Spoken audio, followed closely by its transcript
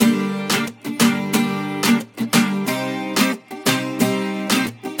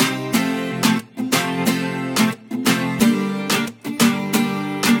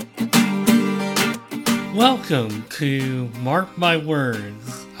Welcome to Mark My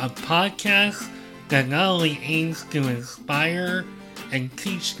Words, a podcast that not only aims to inspire and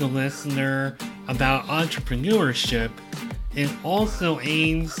teach the listener about entrepreneurship, it also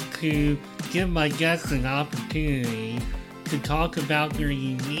aims to give my guests an opportunity to talk about their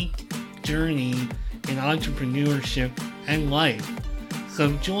unique journey in entrepreneurship and life.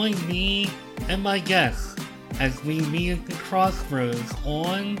 So join me and my guests as we meet at the crossroads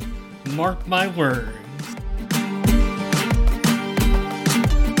on Mark My Words.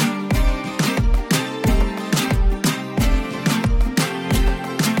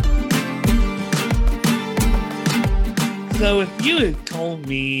 So if you had told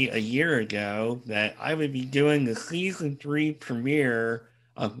me a year ago that I would be doing the season 3 premiere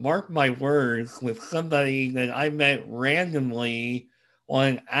of Mark My Words with somebody that I met randomly on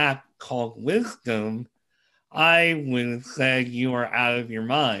an app called Wisdom, I would have said you are out of your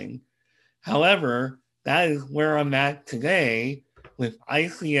mind. However, that is where I'm at today with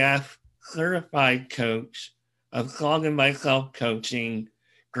ICF certified coach of Song and Myself Coaching,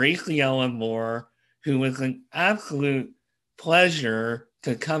 Graciela Moore, who was an absolute pleasure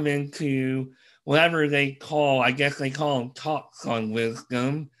to come into whatever they call, I guess they call them talks on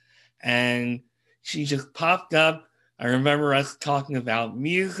wisdom. And she just popped up. I remember us talking about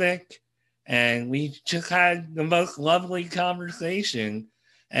music, and we just had the most lovely conversation.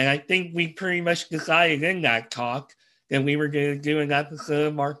 And I think we pretty much decided in that talk that we were going to do an episode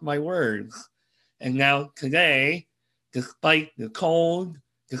of Mark My Words. And now today, despite the cold,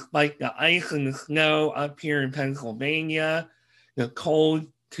 despite the ice and the snow up here in Pennsylvania, the cold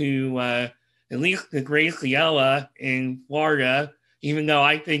to at least the Graciela in Florida, even though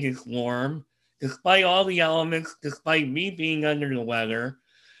I think it's warm, despite all the elements, despite me being under the weather,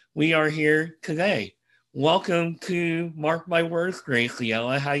 we are here today. Welcome to Mark My Words,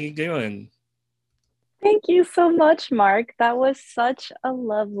 Graciela. How you doing? Thank you so much, Mark. That was such a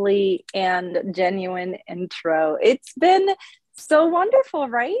lovely and genuine intro. It's been so wonderful,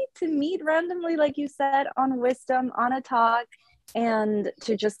 right? To meet randomly, like you said, on Wisdom, on a talk, and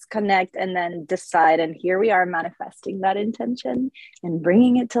to just connect and then decide. And here we are manifesting that intention and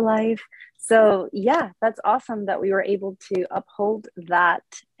bringing it to life. So, yeah, that's awesome that we were able to uphold that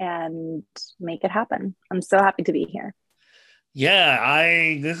and make it happen. I'm so happy to be here. Yeah,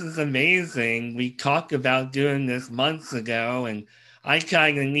 this is amazing. We talked about doing this months ago, and I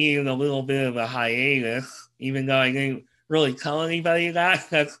kind of needed a little bit of a hiatus, even though I didn't really tell anybody that.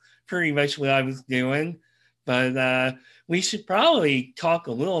 That's pretty much what I was doing. But we should probably talk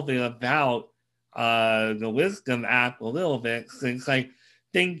a little bit about the Wisdom app a little bit, since I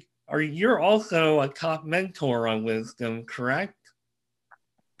think you're also a top mentor on Wisdom, correct?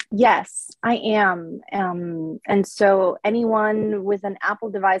 Yes, I am. And so anyone with an Apple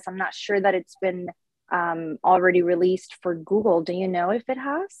device, I'm not sure that it's been already released for Google. Do you know if it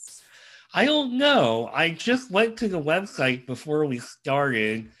has? I don't know. I just went to the website before we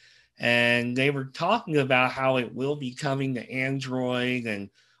started, and they were talking about how it will be coming to Android and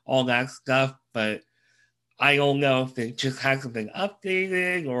all that stuff, but I don't know if it just hasn't been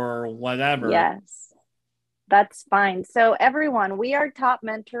updated or whatever. Yes, that's fine. So everyone, we are top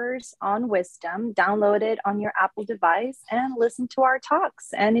mentors on Wisdom. Download it on your Apple device and listen to our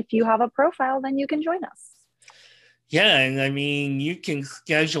talks. And if you have a profile, then you can join us. Yeah, and I mean, you can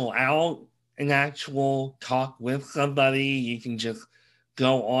schedule out an actual talk with somebody. You can just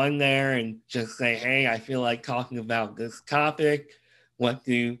go on there and just say, "Hey, I feel like talking about this topic. What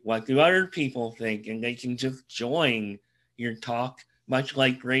do other people think?" And they can just join your talk, much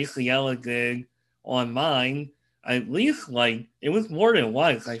like Graciela did on mine. At least like it was more than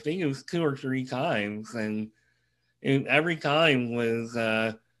once. I think it was 2 or 3 times, and every time was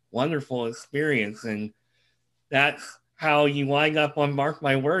a wonderful experience. And that's how you wind up on Mark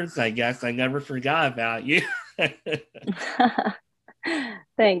My Words, I guess. I never forgot about you.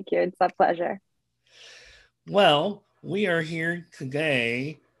 Thank you. It's a pleasure. Well, we are here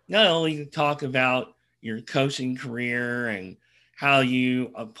today not only to talk about your coaching career and how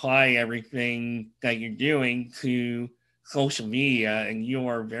you apply everything that you're doing to social media, and you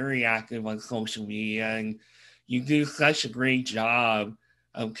are very active on social media, and you do such a great job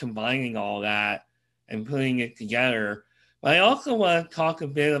of combining all that and putting it together. But I also want to talk a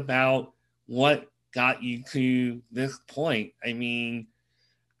bit about what got you to this point. I mean,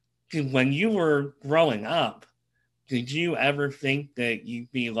 when you were growing up, did you ever think that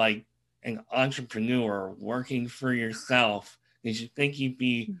you'd be like an entrepreneur working for yourself? Did you think you'd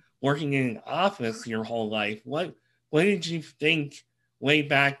be working in an office your whole life? What did you think way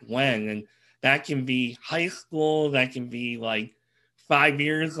back when? And that can be high school, that can be like 5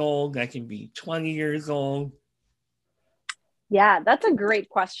 years old, that can be 20 years old. Yeah, that's a great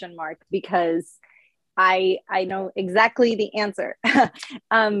question, Mark, because I know exactly the answer.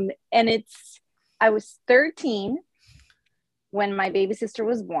 And it's I was 13 when my baby sister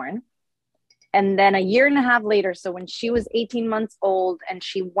was born. And then a year and a half later, so when she was 18 months old and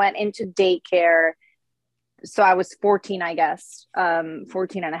she went into daycare, so I was 14, I guess,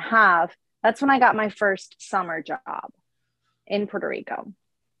 14 and a half. That's when I got my first summer job in Puerto Rico.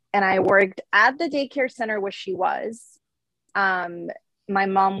 And I worked at the daycare center where she was. Um, my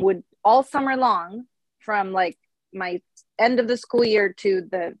mom would all summer long, from like my end of the school year to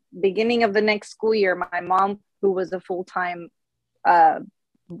the beginning of the next school year, my mom, who was a full-time uh,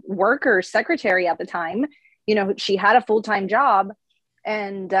 worker secretary at the time, you know, she had a full-time job,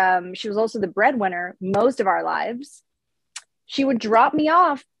 and she was also the breadwinner most of our lives. She would drop me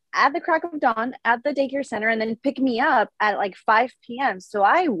off at the crack of dawn at the daycare center and then pick me up at like 5 p.m. So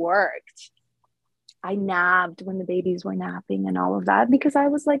I worked. I napped when the babies were napping and all of that, because I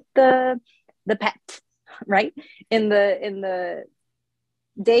was like the pet, right? In the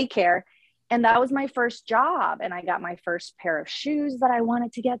daycare. And that was my first job. And I got my first pair of shoes that I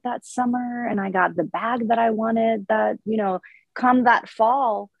wanted to get that summer. And I got the bag that I wanted that, you know, come that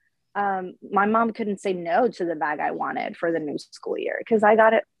fall. My mom couldn't say no to the bag I wanted for the new school year because I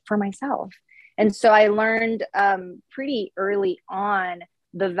got it for myself. And so I learned pretty early on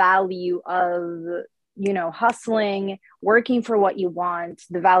the value of, you know, hustling, working for what you want,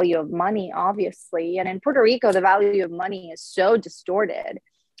 the value of money, obviously. And in Puerto Rico, the value of money is so distorted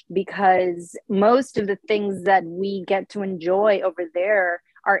because most of the things that we get to enjoy over there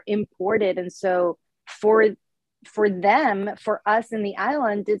are imported. And so for them, for us in the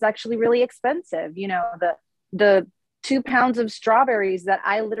island, it's actually really expensive. You know, the 2 pounds of strawberries that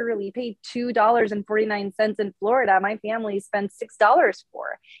I literally paid $2.49 in Florida, my family spent $6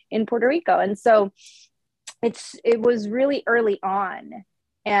 for in Puerto Rico. And so it was really early on.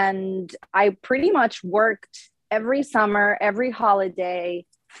 And I pretty much worked every summer, every holiday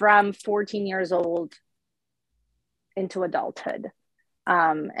from 14 years old into adulthood.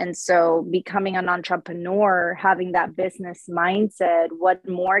 And so becoming an entrepreneur, having that business mindset, what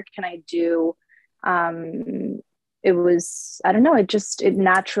more can I do? It was, I don't know, it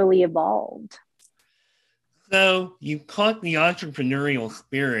naturally evolved. So you caught the entrepreneurial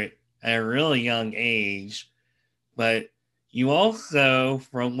spirit at a really young age, but you also,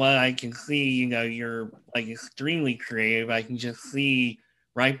 from what I can see, you know, you're like extremely creative. I can just see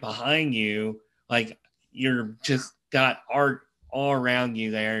right behind you, like you're just got art all around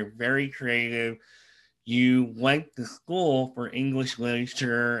you there, very creative. You went to school for English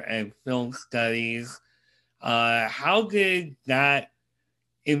literature and film studies. How did that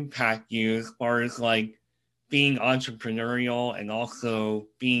impact you as far as like being entrepreneurial and also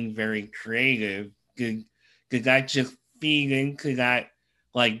being very creative? Did that just feed into that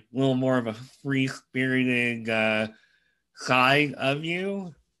like a little more of a free spirited side of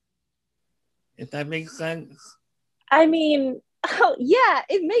you? If that makes sense. I mean, oh, yeah,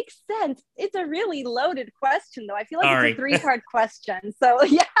 it makes sense. It's a really loaded question, though. I feel like it's a Sorry. three-part question. So,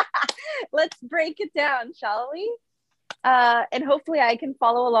 yeah, let's break it down, shall we? And hopefully I can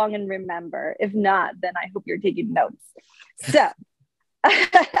follow along and remember. If not, then I hope you're taking notes. So,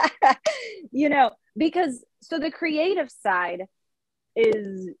 you know, because so the creative side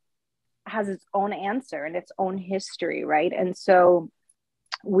is has its own answer and its own history, right? And so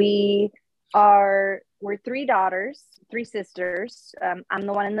we we're three daughters, three sisters. I'm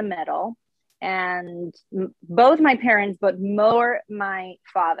the one in the middle, and both my parents, but more my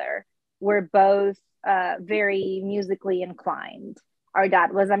father, were both very musically inclined. Our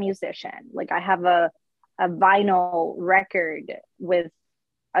dad was a musician. Like I have a vinyl record with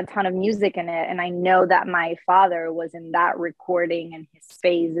a ton of music in it, and I know that my father was in that recording, and his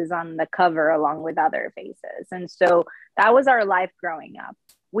face is on the cover along with other faces. And so that was our life growing up.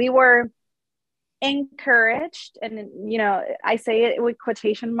 We were encouraged, and you know, I say it with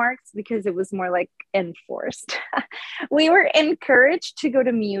quotation marks because it was more like enforced. We were encouraged to go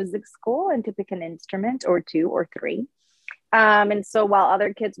to music school and to pick an instrument or two or three. And so while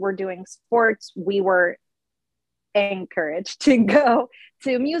other kids were doing sports, we were encouraged to go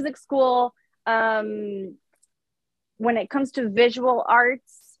to music school. When it comes to visual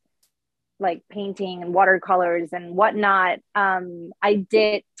arts, like painting and watercolors and whatnot, I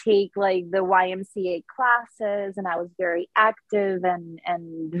did take like the YMCA classes, and I was very active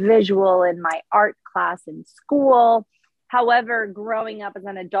and visual in my art class in school. However, growing up as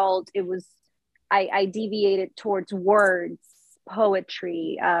an adult, I deviated towards words,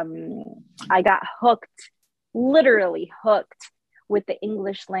 poetry. I got hooked, literally hooked with the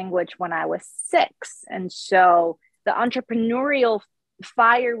English language when I was 6. And so the entrepreneurial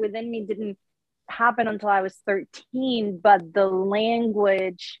fire within me didn't happen until I was 13, but the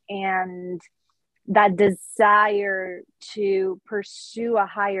language and that desire to pursue a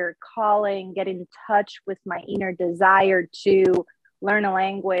higher calling, get in touch with my inner desire to learn a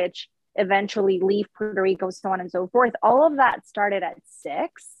language, eventually leave Puerto Rico, so on and so forth. All of that started at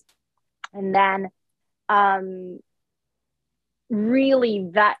 6. And then really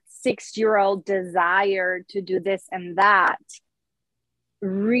that 6-year-old desire to do this and that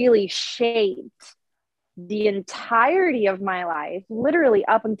really shaped the entirety of my life, literally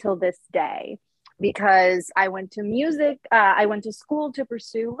up until this day, because I went to school to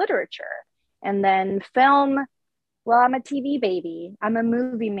pursue literature and then film. Well, I'm a TV baby. I'm a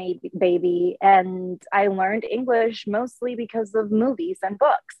movie baby. And I learned English mostly because of movies and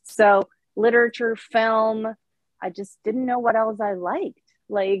books. So literature, film, I just didn't know what else I liked.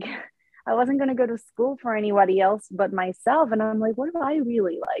 Like, I wasn't going to go to school for anybody else but myself. And I'm like, what do I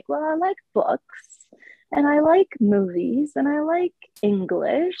really like? Well, I like books and I like movies and I like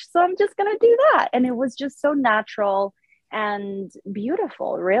English. So I'm just going to do that. And it was just so natural and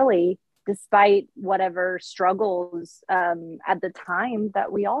beautiful, really, despite whatever struggles at the time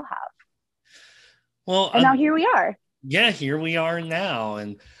that we all have. Well, and now here we are. Yeah, here we are now.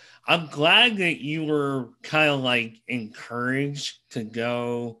 And I'm glad that you were kind of like encouraged to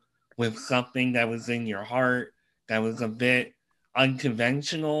go with something that was in your heart, that was a bit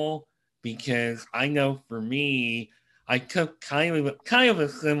unconventional, because I know for me, I took kind of a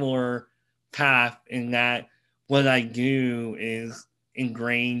similar path in that what I do is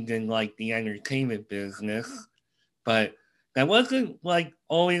ingrained in like the entertainment business, but that wasn't like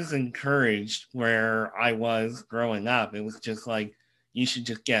always encouraged where I was growing up. It was just like, you should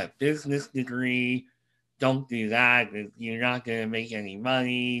just get a business degree. Don't do that. You're not going to make any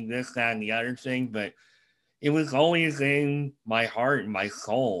money, this, that, and the other thing. But it was always in my heart and my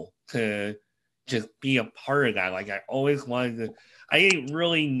soul to just be a part of that. Like, I always wanted to, I didn't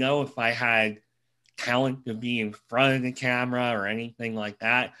really know if I had talent to be in front of the camera or anything like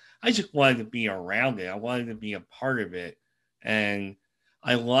that. I just wanted to be around it. I wanted to be a part of it. And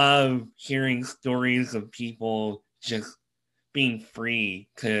I love hearing stories of people just being free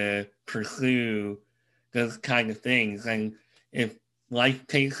to pursue those kind of things. And if life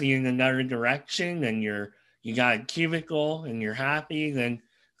takes you in another direction and you got a cubicle and you're happy, then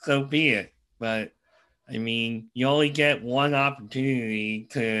so be it. But I mean, you only get one opportunity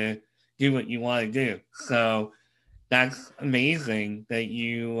to do what you want to do. So that's amazing that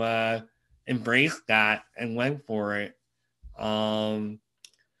you embraced that and went for it. So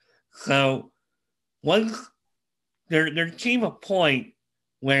once there came a point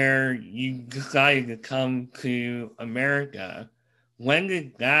where you decided to come to America. When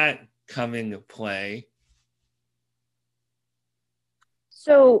did that come into play?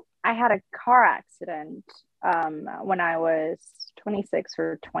 So I had a car accident when I was 26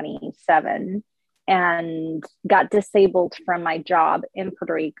 or 27 and got disabled from my job in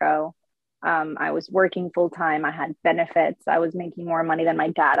Puerto Rico. I was working full time. I had benefits. I was making more money than my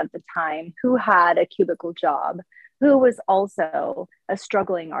dad at the time, who had a cubicle job, who was also a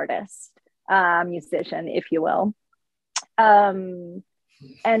struggling artist, musician, if you will. And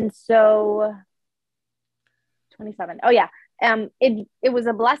so 27. Oh yeah. It was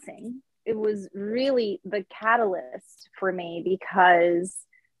a blessing. It was really the catalyst for me, because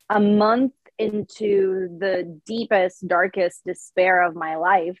a month into the deepest, darkest despair of my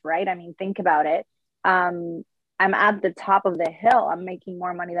life, right? I mean, think about it. I'm at the top of the hill. I'm making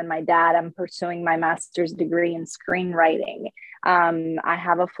more money than my dad. I'm pursuing my master's degree in screenwriting. I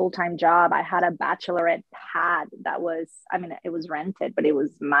have a full-time job. I had a bachelorette pad that was, I mean, it was rented, but it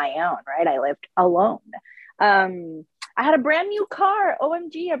was my own, right? I lived alone. I had a brand new car,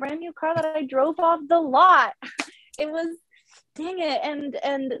 OMG, a brand new car that I drove off the lot. It was, dang it.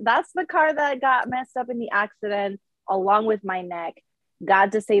 And that's the car that got messed up in the accident, along with my neck.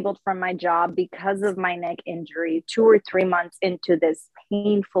 Got disabled from my job because of my neck injury 2 or 3 months into this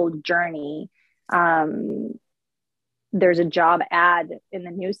painful journey. There's a job ad in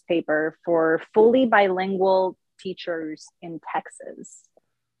the newspaper for fully bilingual teachers in Texas.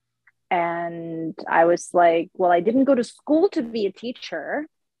 And I was like, well, I didn't go to school to be a teacher,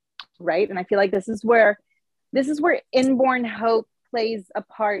 right? And I feel like this is where inborn hope plays a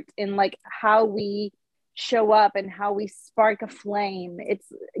part in like how we show up and how we spark a flame. It's,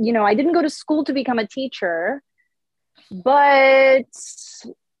 I didn't go to school to become a teacher, but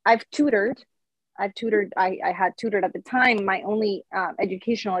I've tutored. I had tutored at the time. My only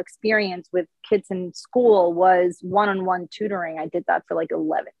educational experience with kids in school was one-on-one tutoring. I did that for like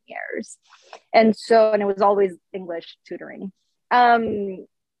 11 years. And it was always English tutoring.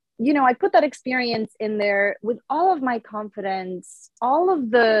 I put that experience in there with all of my confidence, all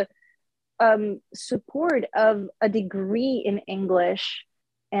of the support of a degree in English,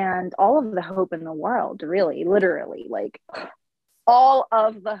 and all of the hope in the world, really, literally, like all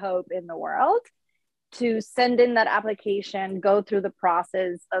of the hope in the world to send in that application, go through the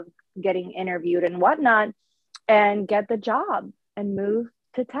process of getting interviewed and whatnot, and get the job and move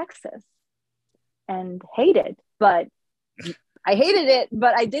to Texas. And but I hated it,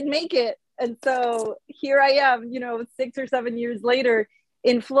 but I did make it. And so here I am, 6 or 7 years later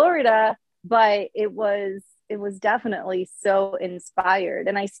in Florida, but it was definitely so inspired.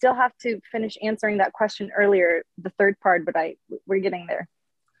 And I still have to finish answering that question earlier, the third part, but we're getting there.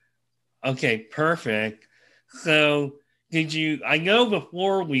 Okay, perfect. So I know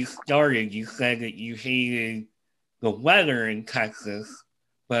before we started, you said that you hated the weather in Texas,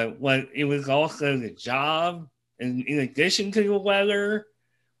 but it was also the job, and in addition to the weather,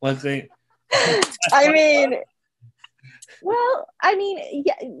 was it? I mean,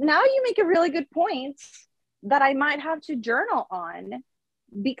 yeah, now you make a really good point that I might have to journal on,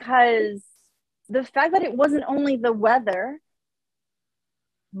 because the fact that it wasn't only the weather,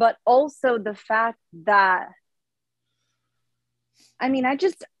 but also the fact that,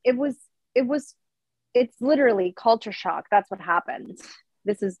 it's literally culture shock. That's what happened.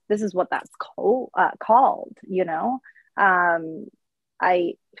 This is what that's called,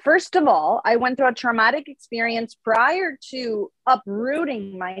 first of all, I went through a traumatic experience prior to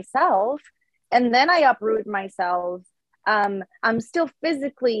uprooting myself. And then I uprooted myself. I'm still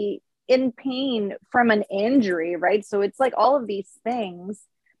physically in pain from an injury, right? So it's like all of these things.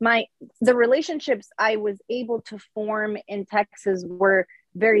 The relationships I was able to form in Texas were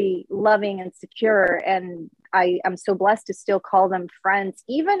very loving and secure. And I am so blessed to still call them friends,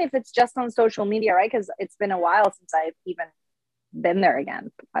 even if it's just on social media, right? Because it's been a while since I've even been there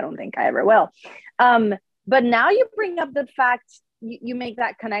again. I don't think I ever will. But now you bring up the fact, you make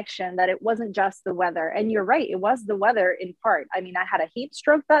that connection that it wasn't just the weather. And you're right, it was the weather in part. I had a heat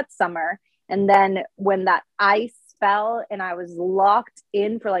stroke that summer. And then when that ice fell and I was locked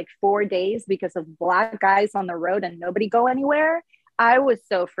in for like 4 days because of black ice on the road and nobody go anywhere, I was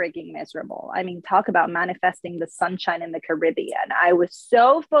so freaking miserable. Talk about manifesting the sunshine in the Caribbean. I was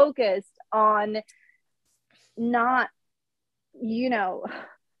so focused on not,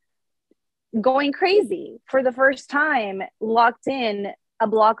 going crazy for the first time, locked in a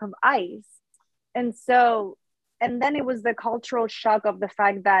block of ice. And then it was the cultural shock of the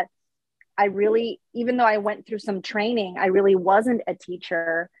fact that even though I went through some training, I really wasn't a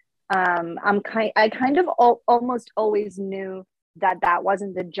teacher. I kind of almost always knew that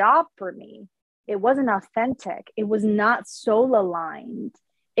wasn't the job for me. It wasn't authentic. It was not soul aligned.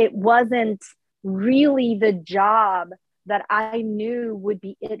 It wasn't really the job that I knew would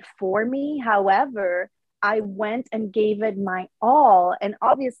be it for me. However, I went and gave it my all and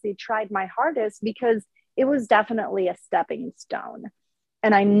obviously tried my hardest because it was definitely a stepping stone.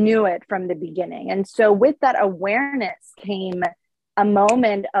 And I knew it from the beginning. And so with that awareness came a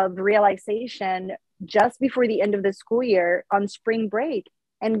moment of realization just before the end of the school year on spring break,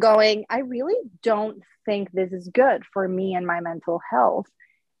 and going, I really don't think this is good for me and my mental health.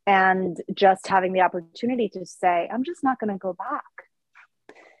 And just having the opportunity to say, I'm just not going to go back.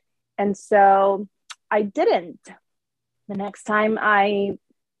 And so I didn't. The next time I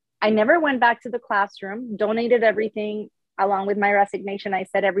never went back to the classroom, donated everything along with my resignation. I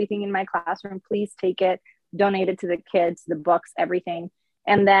said, everything in my classroom, please take it, donate it to the kids, the books, everything.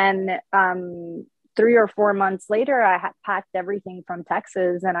 And then 3 or 4 months later, I had packed everything from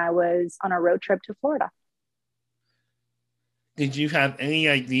Texas and I was on a road trip to Florida. Did you have any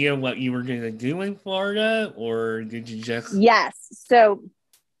idea what you were going to do in Florida, or did you just? Yes. So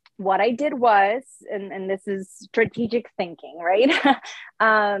what I did was, and this is strategic thinking, right?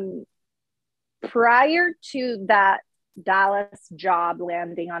 Prior to that Dallas job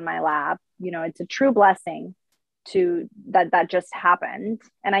landing on my lap, it's a true blessing to that just happened.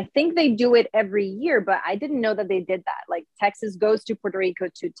 And I think they do it every year, but I didn't know that they did that. Like Texas goes to Puerto Rico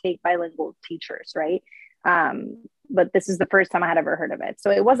to take bilingual teachers, right? But this is the first time I had ever heard of it. So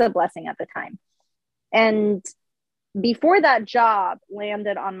it was a blessing at the time. And before that job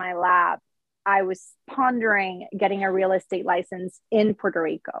landed on my lap, I was pondering getting a real estate license in Puerto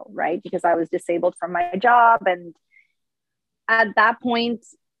Rico, right? Because I was disabled from my job. And at that point,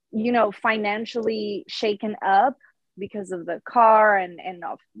 financially shaken up, because of the car and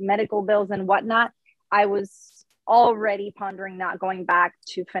medical bills and whatnot, I was already pondering not going back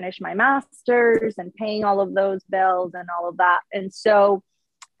to finish my master's and paying all of those bills and all of that. And so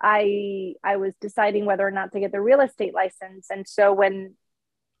I was deciding whether or not to get the real estate license. And so when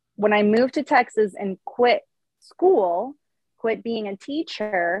I moved to Texas and quit school, quit being a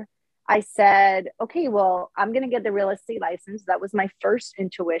teacher, I said, okay, well, I'm going to get the real estate license. That was my first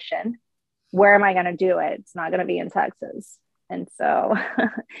intuition. Where am I going to do it? It's not going to be in Texas. And so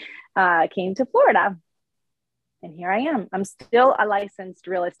I came to Florida. And here I am. I'm still a licensed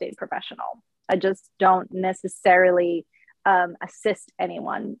real estate professional. I just don't necessarily assist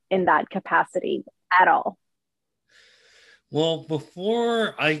anyone in that capacity at all. Well,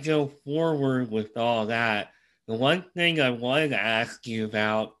 before I go forward with all that, the one thing I wanted to ask you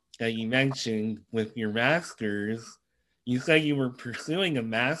about that you mentioned with your master's, you said you were pursuing a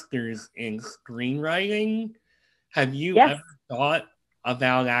master's in screenwriting. Have you Yes. ever thought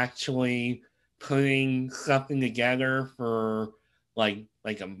about actually putting something together for like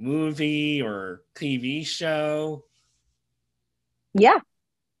a movie or TV show? Yeah.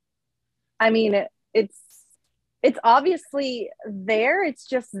 I mean, it's obviously there. It's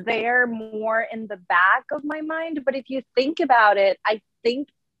just there more in the back of my mind. But if you think about it, I think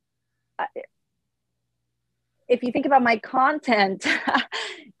if you think about my content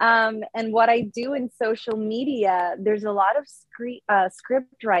and what I do in social media, there's a lot of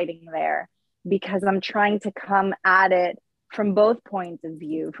script writing there because I'm trying to come at it from both points of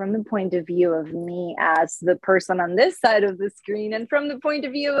view, from the point of view of me as the person on this side of the screen, and from the point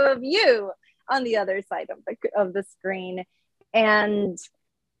of view of you on the other side of the screen. And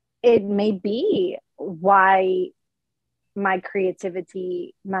it may be why my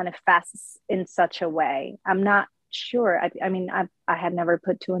creativity manifests in such a way. I'm not sure. I mean, I had never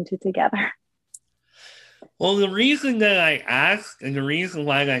put two and two together. Well, the reason that I asked and the reason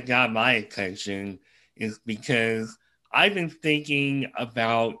why that got my attention is because I've been thinking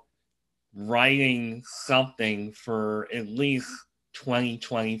about writing something for at least 20,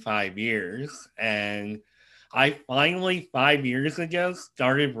 25 years. And I finally, 5 years ago,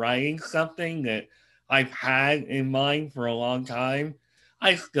 started writing something that I've had in mind for a long time.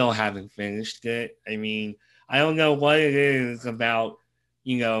 I still haven't finished it. I mean, I don't know what it is about,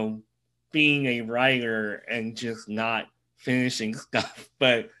 you know, being a writer and just not finishing stuff,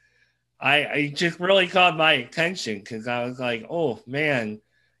 but I just really caught my attention because I was like, oh man,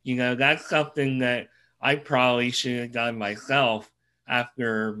 that's something that I probably should have done myself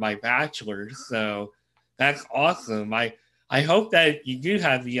after my bachelor's. So that's awesome. I hope that you do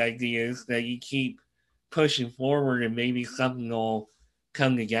have the ideas that you keep pushing forward and maybe something will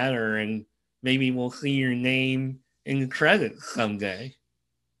come together and maybe we'll see your name in the credits someday.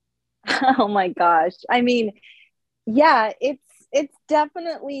 Oh my gosh. I mean, yeah, it's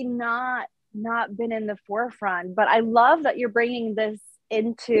definitely not been in the forefront, but I love that you're bringing this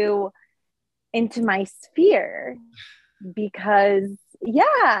into my sphere because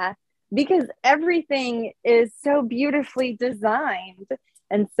yeah, because everything is so beautifully designed,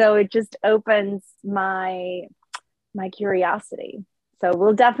 and so it just opens my curiosity. So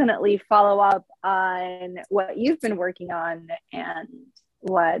we'll definitely follow up on what you've been working on and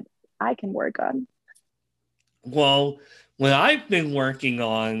what I can work on. Well, what I've been working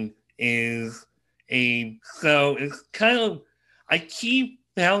on is so it's kind of, I keep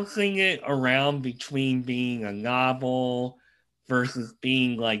bouncing it around between being a novel versus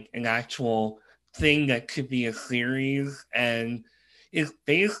being like an actual thing that could be a series. And it's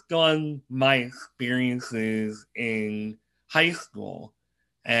based on my experiences in high school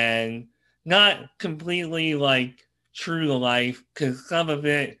and not completely like true to life because some of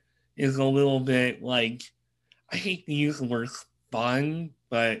it is a little bit like, I hate to use the word fun,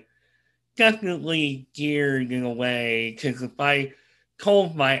 but definitely geared in a way because if I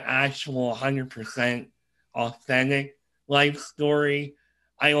told my actual 100% authentic life story,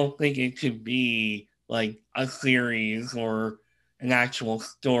 I don't think it could be like a series or an actual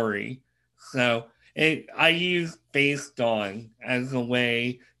story. So I use based on as a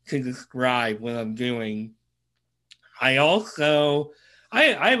way to describe what I'm doing. I also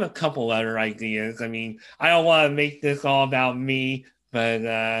I have a couple other ideas. I mean, I don't want to make this all about me, but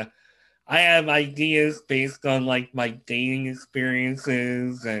I have ideas based on like my dating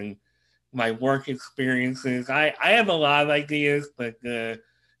experiences and my work experiences. I have a lot of ideas, but the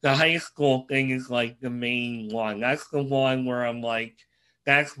high school thing is like the main one. That's the one where I'm like,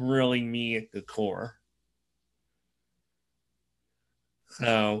 that's really me at the core.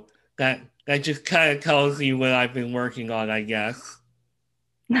 So that just kind of tells you what I've been working on, I guess.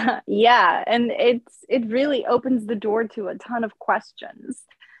 Yeah, and it really opens the door to a ton of questions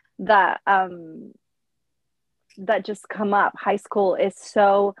that that just come up. High school is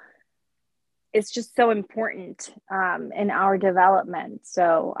so it's just so important in our development.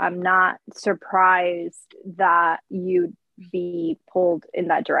 So I'm not surprised that you'd be pulled in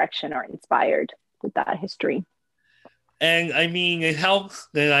that direction or inspired with that history. And I mean, it helps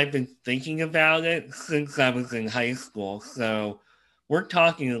that I've been thinking about it since I was in high school. So we're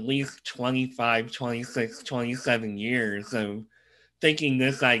talking at least 25, 26, 27 years of thinking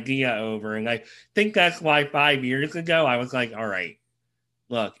this idea over. And I think that's why 5 years ago I was like, all right,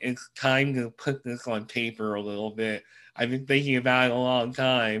 look, it's time to put this on paper a little bit. I've been thinking about it a long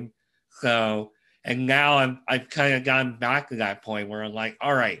time. So, and now I've kind of gotten back to that point where I'm like,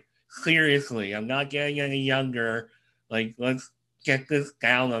 all right, seriously, I'm not getting any younger. Like, let's get this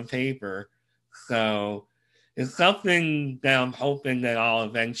down on paper. So, it's something that I'm hoping that I'll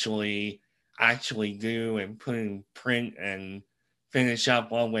eventually actually do and put in print and finish up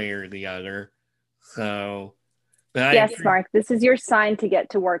one way or the other. So, but I Yes, Mark, this is your sign to get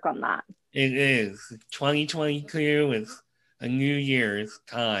to work on that. it is 2022 is a new year's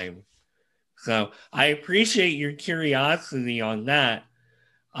time. So I appreciate your curiosity on that.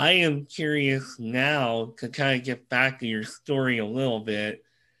 I am curious now to kind of get back to your story a little bit.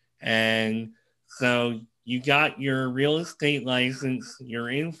 And so you got your real estate license, you're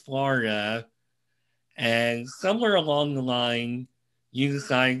in Florida, and somewhere along the line, you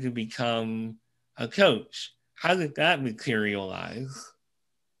decided to become a coach. How did that materialize?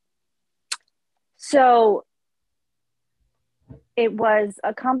 So it was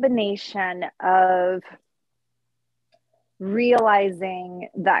a combination of realizing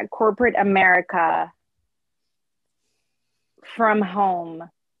that corporate America from home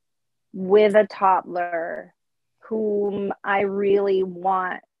with a toddler whom I really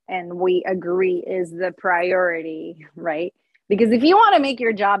want and we agree is the priority, right? Because if you want to make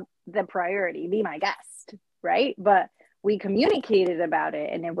your job the priority, be my guest, right? But we communicated about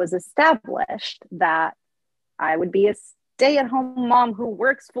it and it was established that I would be a stay at home mom who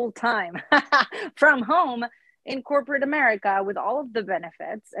works full time from home in corporate America with all of the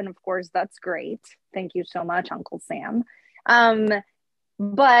benefits. And of course, that's great. Thank you so much, Uncle Sam. Um,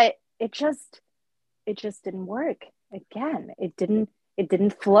 but it just didn't work. Again, it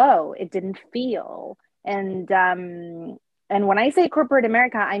didn't flow. It didn't feel. And when I say corporate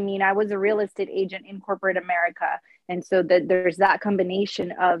America, I mean I was a real estate agent in corporate America. And so that there's that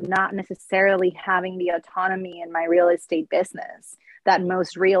combination of not necessarily having the autonomy in my real estate business that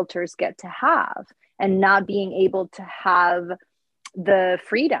most realtors get to have, and not being able to have the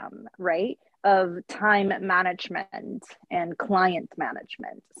freedom, right, of time management and client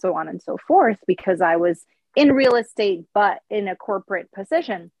management, so on and so forth, because I was in real estate, but in a corporate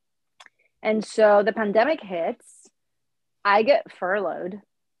position. And so the pandemic hits, I get furloughed,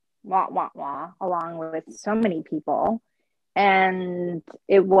 wah, wah, wah, along with so many people. And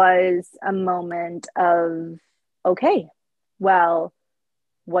it was a moment of, okay, well,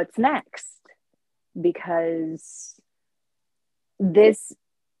 what's next? Because this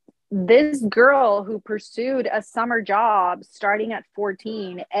this girl who pursued a summer job starting at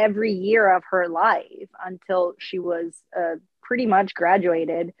 14 every year of her life until she was pretty much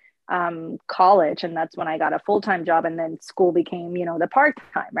graduated college, and that's when I got a full-time job, and then school became, you know, the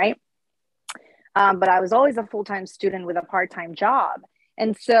part-time, right? But I was always a full-time student with a part-time job.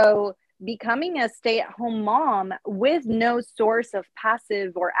 And so becoming a stay-at-home mom with no source of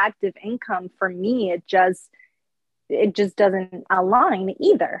passive or active income, for me, it just doesn't align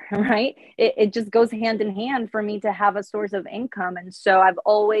either, right? It just goes hand in hand for me to have a source of income. And so I've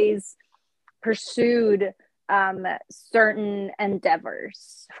always pursued certain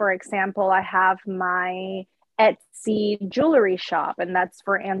endeavors. For example, I have my Etsy jewelry shop, and that's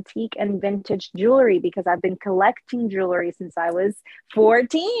for antique and vintage jewelry because I've been collecting jewelry since I was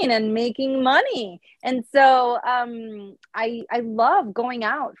 14 and making money. And so I love going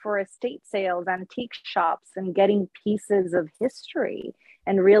out for estate sales, antique shops, and getting pieces of history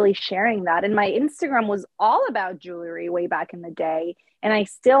and really sharing that. And my Instagram was all about jewelry way back in the day, and I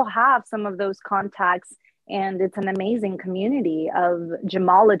still have some of those contacts, and it's an amazing community of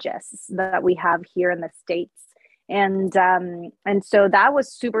gemologists that we have here in the States. And so that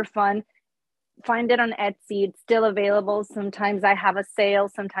was super fun. Find it on Etsy. It's still available. Sometimes I have a sale.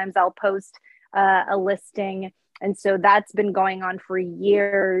 Sometimes I'll post a listing. And so that's been going on for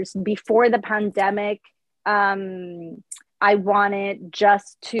years. Before the pandemic, I wanted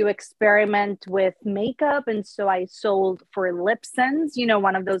just to experiment with makeup. And so I sold for Lipsons, you know,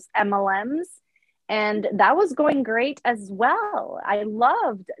 one of those MLMs. And that was going great as well. I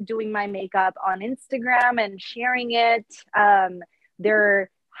loved doing my makeup on Instagram and sharing it. Their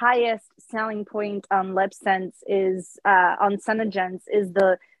highest selling point on LipSense is on Senegence is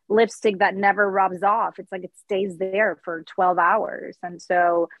the lipstick that never rubs off. It's like it stays there for 12 hours. And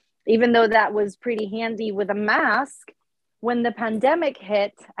so even though that was pretty handy with a mask, when the pandemic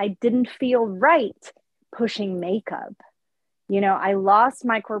hit, I didn't feel right pushing makeup. I lost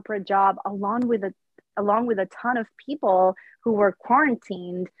my corporate job along with a ton of people who were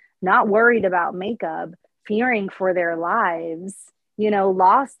quarantined, not worried about makeup, fearing for their lives,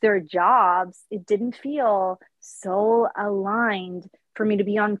 lost their jobs. It didn't feel so aligned for me to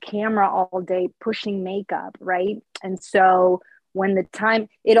be on camera all day pushing makeup, right? And so when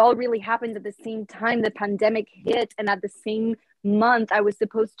it all really happened at the same time the pandemic hit, and at the same month I was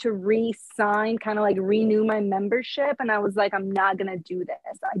supposed to re-sign, kind of like renew my membership, and I was like, I'm not gonna do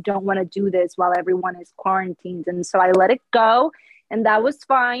this. I don't want to do this while everyone is quarantined. And so I let it go, and that was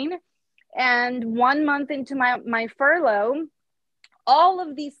fine. And 1 month into my furlough, all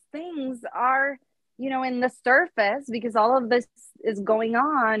of these things are in the surface, because all of this is going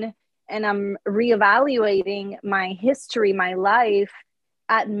on, and I'm reevaluating my history, my life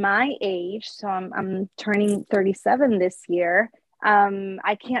at my age. So I'm turning 37 this year.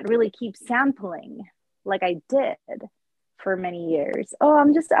 I can't really keep sampling like I did for many years. Oh,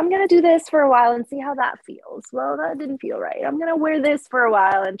 I'm going to do this for a while and see how that feels. Well, that didn't feel right. I'm going to wear this for a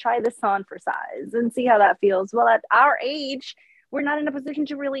while and try this on for size and see how that feels. Well, at our age, we're not in a position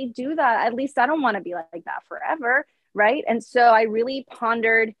to really do that. At least I don't want to be like that forever. Right. And so I really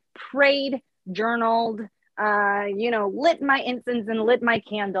pondered, prayed, journaled, lit my incense and lit my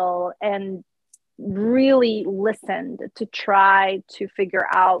candle, and really listened to try to figure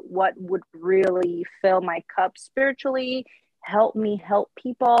out what would really fill my cup spiritually, help me help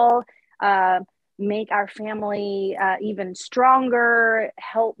people, make our family even stronger,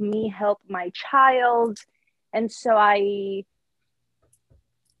 help me help my child. And so I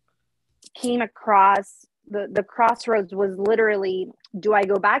came across the crossroads was literally, do I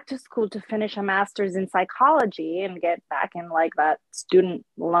go back to school to finish a master's in psychology and get back in like that student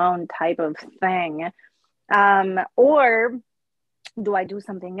loan type of thing? Or do I do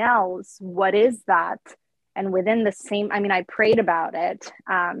something else? What is that? And within the same, I prayed about it.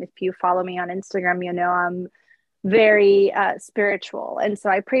 If you follow me on Instagram, I'm very spiritual. And so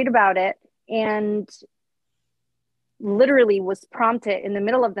I prayed about it, and literally was prompted in the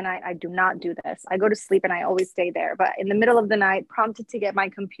middle of the night. I do not do this. I go to sleep and I always stay there. But in the middle of the night, prompted to get my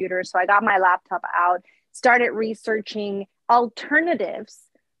computer. So I got my laptop out, started researching alternatives,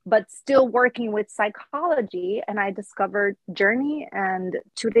 but still working with psychology. And I discovered Journey. And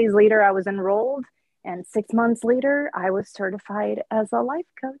 2 days later, I was enrolled. And 6 months later, I was certified as a life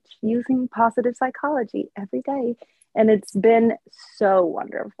coach using positive psychology every day. And it's been so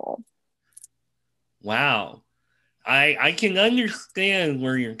wonderful. Wow. I can understand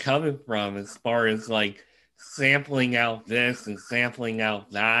where you're coming from as far as like sampling out this and sampling out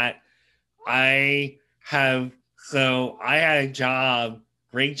that. I had a job,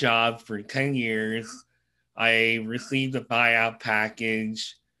 great job for 10 years. I received a buyout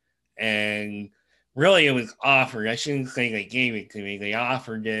package, and really it was offered. I shouldn't say they gave it to me. They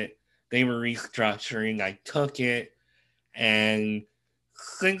offered it. They were restructuring. I took it. And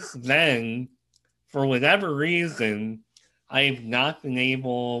since then, for whatever reason, I've not been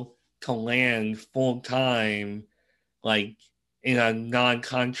able to land full time, like in a non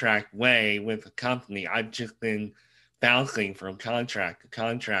contract way with a company. I've just been bouncing from contract to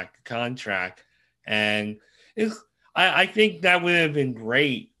contract to contract. And I think that would have been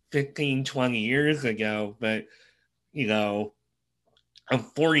great 15, 20 years ago, but I'm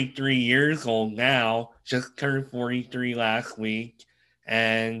 43 years old now, just turned 43 last week,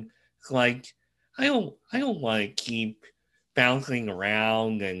 and it's like I don't want to keep bouncing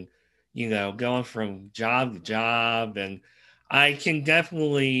around and going from job to job. And I can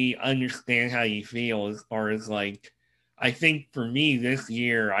definitely understand how you feel as far as like, I think for me this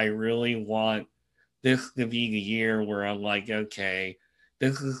year I really want this to be the year where I'm like, okay,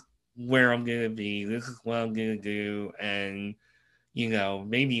 this is where I'm gonna be, this is what I'm gonna do, and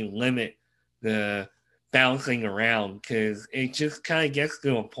maybe limit the bouncing around, because it just kind of gets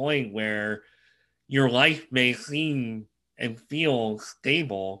to a point where your life may seem and feel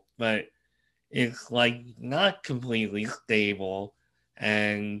stable, but it's like not completely stable.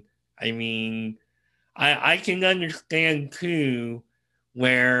 And I can understand too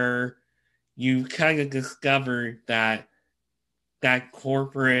where you kind of discovered that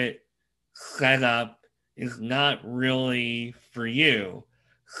corporate setup is not really for you.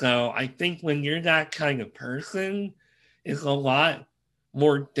 So I think when you're that kind of person, it's a lot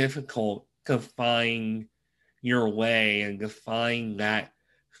more difficult to find your way and to find that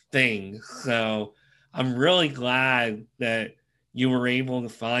thing. So I'm really glad that you were able to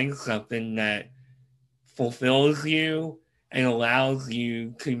find something that fulfills you and allows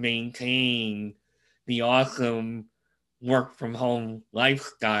you to maintain the awesome work from home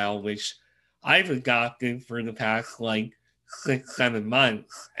lifestyle, which I've adopted for the past like 6, 7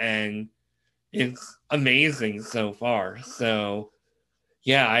 months. And it's amazing so far. So,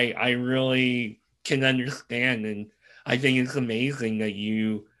 yeah, I really can understand. And I think it's amazing that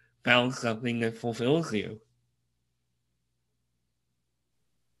you found something that fulfills you.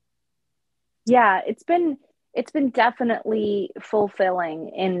 Yeah, it's been definitely fulfilling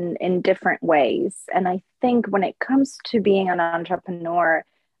in different ways. And I think when it comes to being an entrepreneur,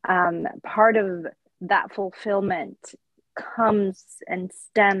 part of that fulfillment comes and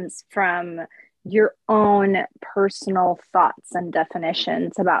stems from your own personal thoughts and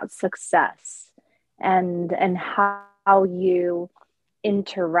definitions about success and how you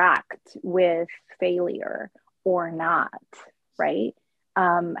interact with failure or not, right?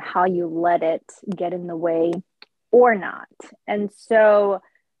 How you let it get in the way or not. And so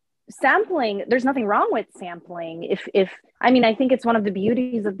sampling, there's nothing wrong with sampling. If I mean, I think it's one of the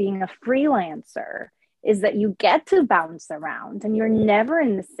beauties of being a freelancer is that you get to bounce around and you're never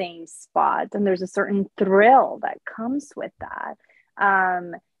in the same spot. And there's a certain thrill that comes with that.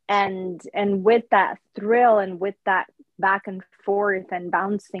 Um, and with that thrill and with that back and forth and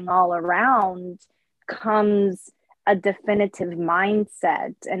bouncing all around comes a definitive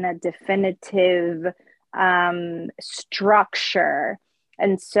mindset and a definitive structure.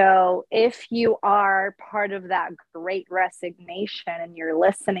 And so, if you are part of that great resignation and you're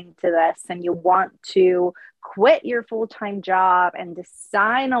listening to this and you want to quit your full time job and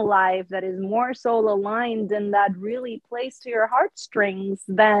design a life that is more soul aligned and that really plays to your heartstrings,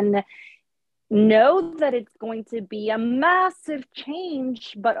 then know that it's going to be a massive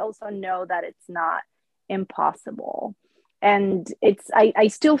change, but also know that it's not impossible. And I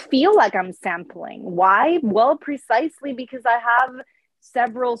still feel like I'm sampling. Why? Well, precisely because I have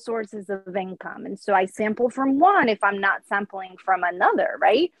several sources of income. And so I sample from one if I'm not sampling from another,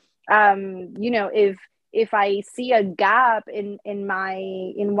 right? If I see a gap in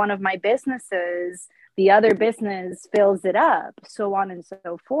one of my businesses, the other business fills it up, so on and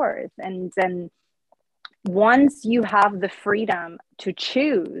so forth. And then once you have the freedom to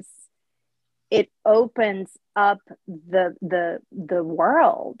choose, it opens up the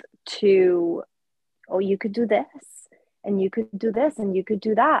world to, oh, you could do this and you could do this and you could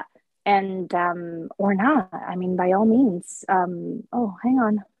do that, and or not. I mean, by all means. Oh, hang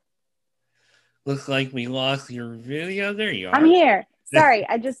on, Looks like we lost your video. There you I'm are. here. Sorry,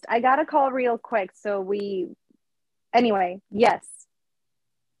 I got a call real quick, so anyway, yes,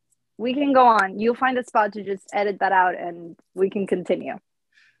 we can go on. You'll find a spot to just edit that out and we can continue.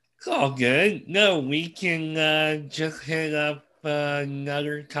 It's all good. No, we can just hit up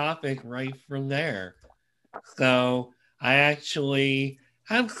another topic right from there. So I actually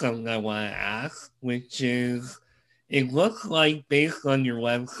have something I want to ask, which is it looks like based on your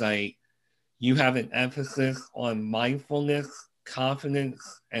website, you have an emphasis on mindfulness,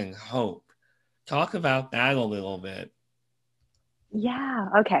 confidence, and hope. Talk about that a little bit. Yeah,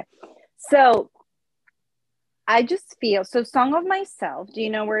 okay. So I just feel so. Song of Myself, do you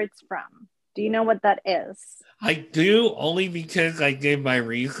know where it's from? Do you know what that is? I do only because I did my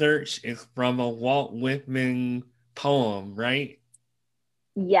research. It's from a Walt Whitman poem, right?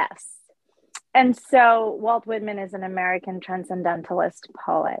 Yes. And so Walt Whitman is an American transcendentalist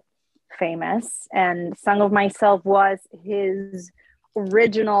poet, famous, and Song of Myself was his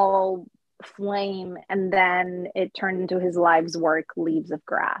original flame, and then it turned into his life's work, Leaves of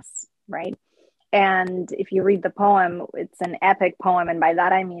Grass, right? And if you read the poem, it's an epic poem. And by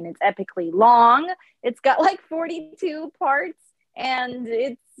that, I mean it's epically long. It's got like 42 parts. And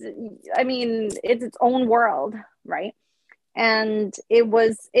it's its own world, right? And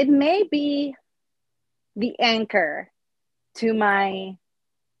it may be the anchor to my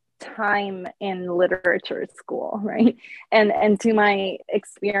time in literature school, right? And to my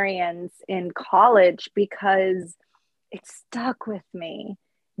experience in college, because it stuck with me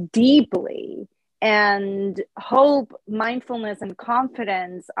deeply. And hope, mindfulness, and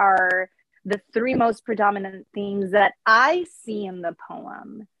confidence are the three most predominant themes that I see in the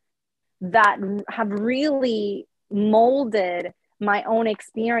poem that have really molded my own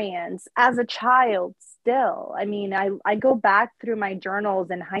experience as a child still. I mean, I go back through my journals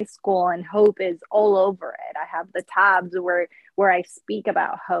in high school and hope is all over it. I have the tabs where I speak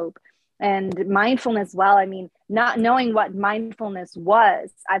about hope and mindfulness. Well, I mean, not knowing what mindfulness was,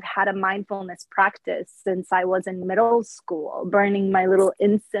 I've had a mindfulness practice since I was in middle school, burning my little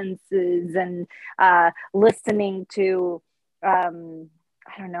incenses and listening to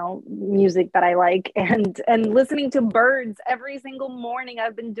I don't know, music that I like and listening to birds every single morning.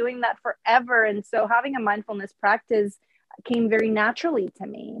 I've been doing that forever. And so having a mindfulness practice came very naturally to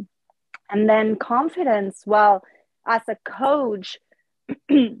me. And then confidence, well, as a coach,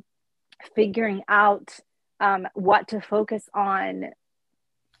 figuring out what to focus on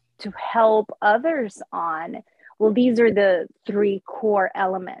to help others on. Well, these are the three core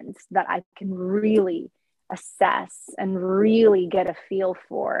elements that I can really assess and really get a feel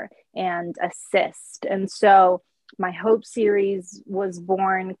for and assist. And so my Hope series was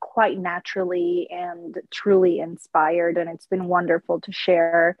born quite naturally and truly inspired, and it's been wonderful to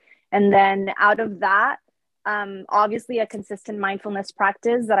share. And then out of that, obviously a consistent mindfulness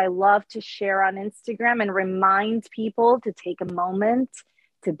practice that I love to share on Instagram and remind people to take a moment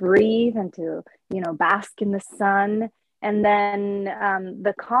to breathe and to, bask in the sun. And then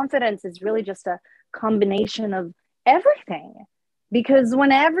the confidence is really just a combination of everything, because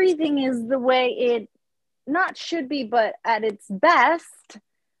when everything is the way it not should be, but at its best,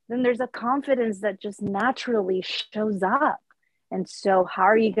 then there's a confidence that just naturally shows up. And so how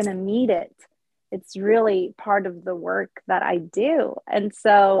are you going to meet it? It's really part of the work that I do. And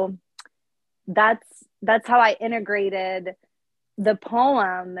so that's how I integrated the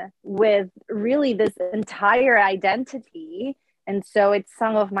poem with really this entire identity. And so it's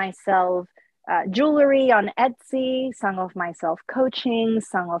Song of Myself jewelry on Etsy, Song of Myself coaching,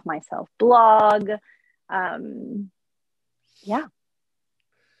 Song of Myself blog. Yeah.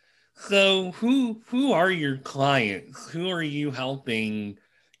 So who are your clients? Who are you helping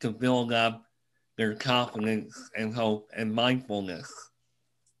to build up their confidence and hope and mindfulness?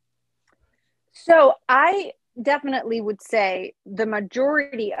 So I definitely would say the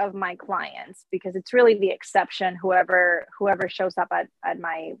majority of my clients, because it's really the exception, whoever shows up at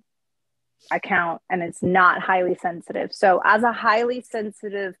my account and it's not highly sensitive. So as a highly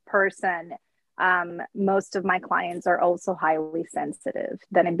sensitive person, most of my clients are also highly sensitive.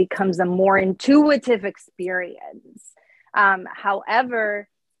 Then it becomes a more intuitive experience. However,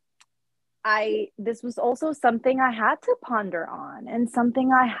 this was also something I had to ponder on and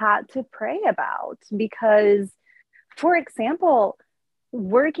something I had to pray about, because, for example,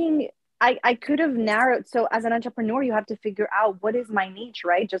 I could have narrowed. So as an entrepreneur, you have to figure out what is my niche,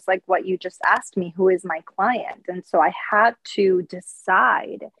 right? Just like what you just asked me, who is my client? And so I had to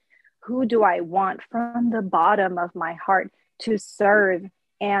decide, who do I want from the bottom of my heart to serve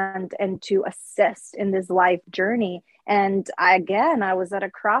and to assist in this life journey. And I was at a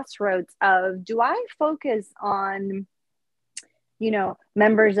crossroads of, do I focus on,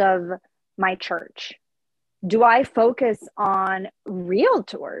 members of my church? Do I focus on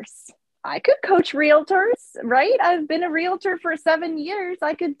realtors? I could coach realtors, right? I've been a realtor for 7 years.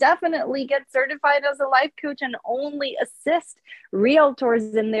 I could definitely get certified as a life coach and only assist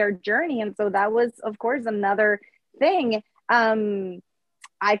realtors in their journey. And so that was, of course, another thing.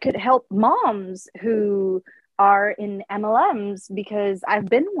 I could help moms who are in MLMs, because I've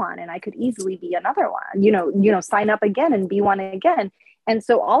been one and I could easily be another one, sign up again and be one again. And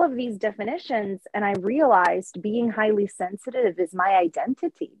so all of these definitions, and I realized being highly sensitive is my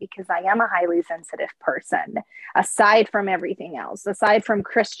identity, because I am a highly sensitive person, aside from everything else, aside from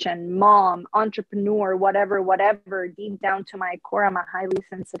Christian, mom, entrepreneur, whatever, deep down to my core, I'm a highly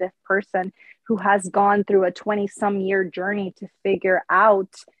sensitive person who has gone through a 20-some-year journey to figure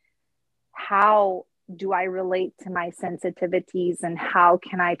out, how do I relate to my sensitivities and how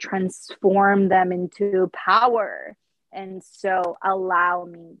can I transform them into power? And so allow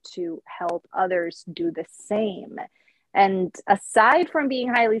me to help others do the same. And aside from being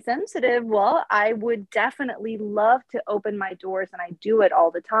highly sensitive, well, I would definitely love to open my doors, and I do it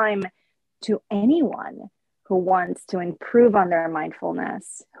all the time, to anyone who wants to improve on their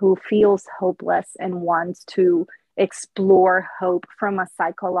mindfulness, who feels hopeless and wants to explore hope from a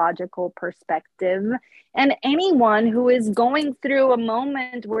psychological perspective, and anyone who is going through a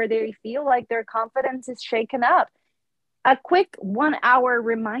moment where they feel like their confidence is shaken up. A quick 1 hour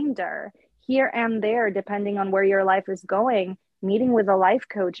reminder here and there, depending on where your life is going, meeting with a life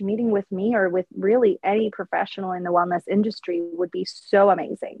coach, meeting with me, or with really any professional in the wellness industry would be so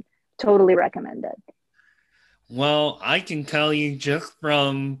amazing. Totally recommended. Well, I can tell you, just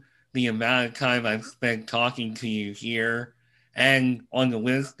from the amount of time I've spent talking to you here, And on the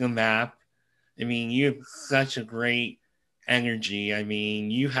Wisdom app, I mean, you have such a great energy. I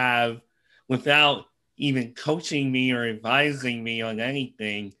mean, you have, without even coaching me or advising me on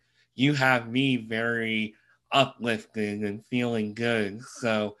anything, you have me very uplifted and feeling good.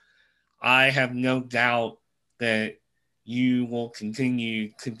 So I have no doubt that you will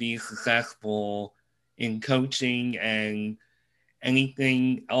continue to be successful in coaching and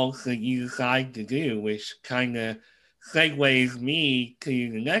anything else that you decide to do, which kind of segues me to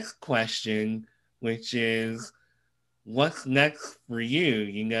the next question, which is what's next for you?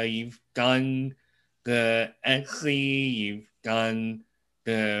 You know, you've done the Etsy, you've done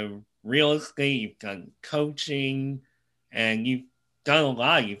the real estate, you've done coaching, and you've done a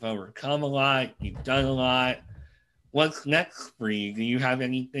lot. You've overcome a lot, you've done a lot. What's next for you? Do you have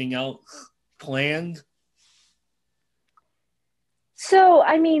anything else planned? So,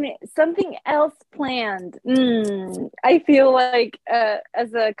 I mean, something else planned. I feel like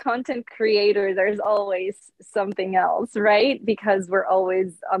as a content creator, there's always something else, right? Because we're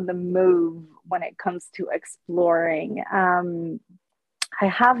always on the move when it comes to exploring. I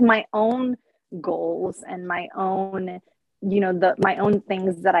have my own goals and my own, my own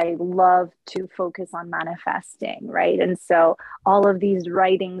things that I love to focus on manifesting, right? And so all of these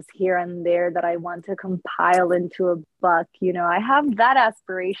writings here and there that I want to compile into a book, I have that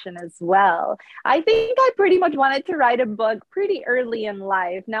aspiration as well. I think I pretty much wanted to write a book pretty early in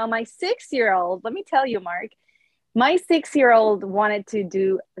life. Now, my 6-year-old, let me tell you, Mark, my 6-year-old wanted to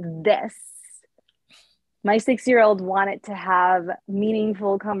do this. My 6-year-old wanted to have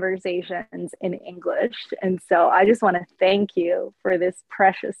meaningful conversations in English. And so I just want to thank you for this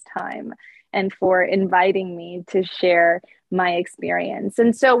precious time and for inviting me to share my experience.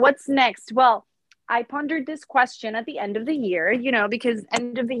 And so what's next? Well, I pondered this question at the end of the year, because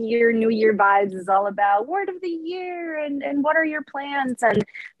end of the year, New Year vibes is all about word of the year and what are your plans? And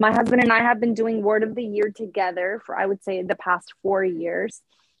my husband and I have been doing word of the year together for, I would say, the past 4 years.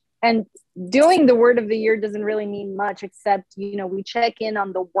 And doing the word of the year doesn't really mean much except, we check in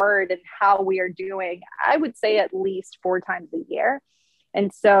on the word and how we are doing, I would say at least 4 times a year.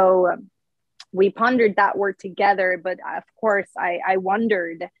 And so we pondered that word together. But of course, I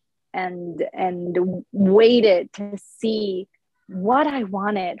wondered and waited to see what I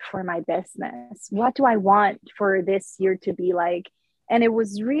wanted for my business. What do I want for this year to be like? And it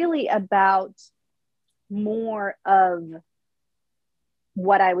was really about more of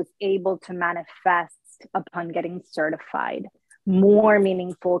what I was able to manifest upon getting certified. More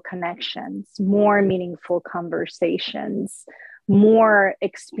meaningful connections, more meaningful conversations, more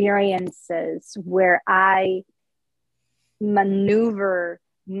experiences where I maneuver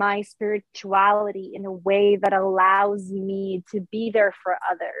my spirituality in a way that allows me to be there for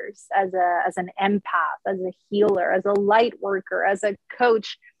others as an empath, as a healer, as a light worker, as a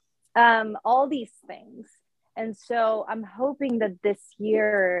coach, all these things. And so I'm hoping that this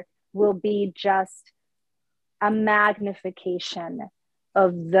year will be just a magnification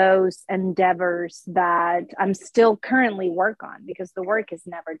of those endeavors that I'm still currently work on, because the work is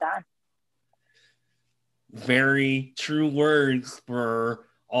never done. Very true words for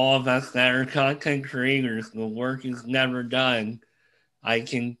all of us that are content creators. The work is never done. I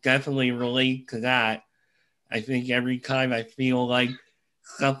can definitely relate to that. I think every time I feel like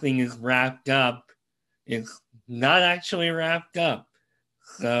something is wrapped up, it's not actually wrapped up.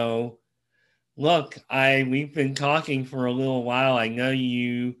 So, look, we've been talking for a little while. I know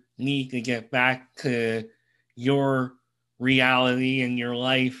you need to get back to your reality and your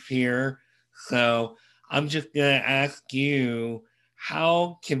life here. So, I'm just going to ask you,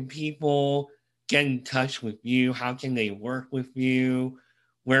 how can people get in touch with you? How can they work with you?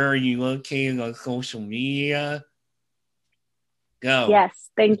 Where are you located on social media? Go.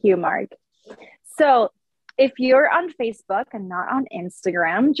 Yes, thank you, Mark. So if you're on Facebook and not on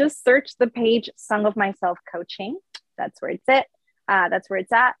Instagram, just search the page Song of Myself Coaching. That's where it's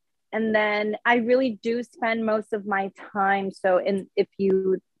at. And then I really do spend most of my time. So if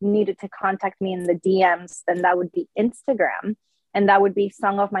you needed to contact me in the DMs, then that would be Instagram. And that would be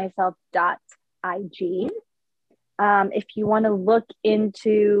songofmyself.ig. If you want to look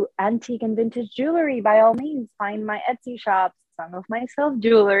into antique and vintage jewelry, by all means, find my Etsy shop, Song of Myself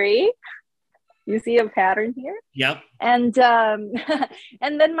Jewelry. You see a pattern here? Yep. And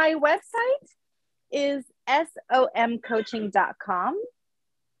and then my website is somcoaching.com.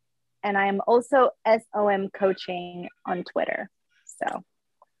 And I am also SOM Coaching on Twitter. So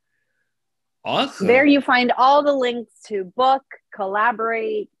awesome. There you find all the links to book,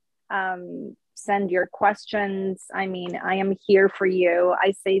 collaborate, send your questions. I mean, I am here for you.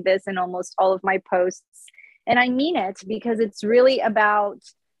 I say this in almost all of my posts. And I mean it, because it's really about,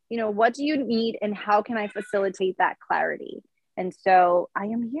 you know, what do you need and how can I facilitate that clarity? And so I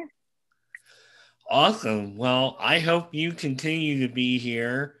am here. Awesome. Well, I hope you continue to be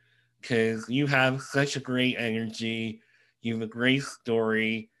here because you have such a great energy. You have a great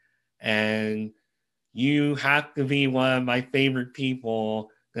story, and you have to be one of my favorite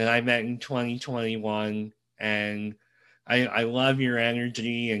people that I met in 2021. And I love your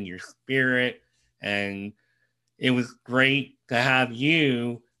energy and your spirit. And it was great to have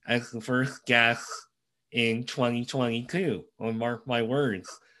you as the first guest in 2022 on Mark My Words.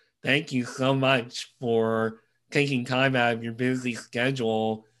 Thank you so much for taking time out of your busy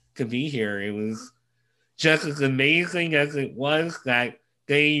schedule to be here. It was just as amazing as it was that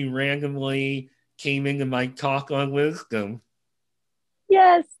day you randomly came into my talk on wisdom.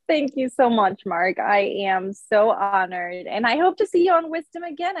 Yes, thank you so much, Mark. I am so honored. And I hope to see you on Wisdom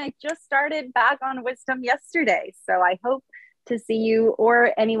again. I just started back on Wisdom yesterday. So I hope to see you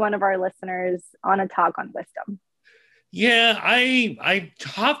or any one of our listeners on a talk on Wisdom. Yeah, I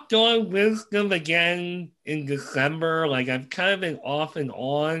hopped on Wisdom again in December. Like I've kind of been off and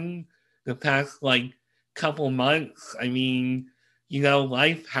on the past like couple months. I mean, you know,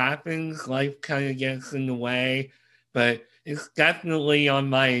 life happens, life kind of gets in the way, but it's definitely on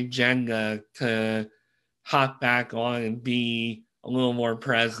my agenda to hop back on and be a little more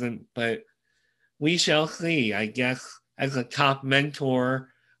present. But we shall see. I guess as a top mentor,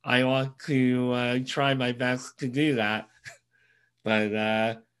 I ought to try my best to do that.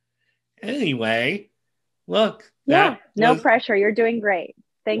 But anyway, look, Yeah, that no was pressure. You're doing great.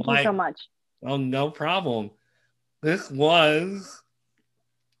 Thank you so like, much. oh, no problem. This was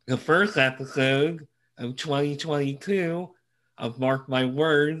the first episode of 2022 of Mark My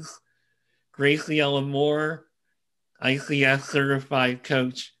Words. Gracie Ellen Moore, ICF certified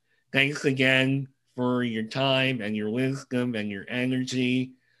coach. Thanks again for your time and your wisdom and your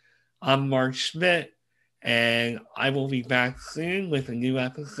energy. I'm Mark Schmidt, and I will be back soon with a new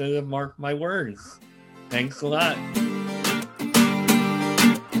episode of Mark My Words. Thanks a lot.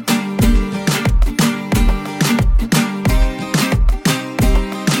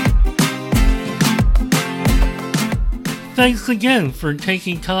 Thanks again for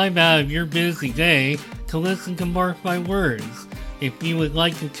taking time out of your busy day to listen to Mark My Words. If you would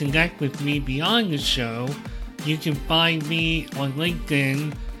like to connect with me beyond the show, you can find me on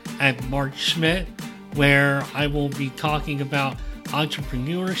LinkedIn at Mark Schmidt, where I will be talking about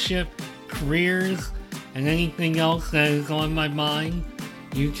entrepreneurship, careers, and anything else that is on my mind.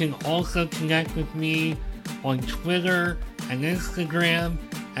 You can also connect with me on Twitter and Instagram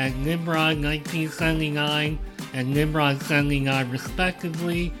at Nimrod1979 and Nimrod79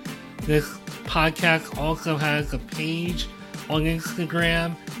 respectively. This podcast also has a page on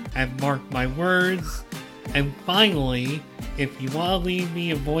Instagram at Mark My Words. And finally, if you want to leave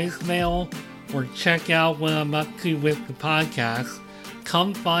me a voicemail or check out what I'm up to with the podcast,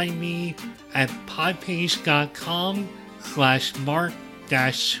 come find me at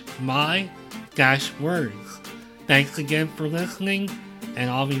podpage.com/mark-my-words. Thanks again for listening, and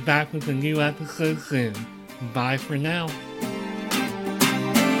I'll be back with a new episode soon. Bye for now.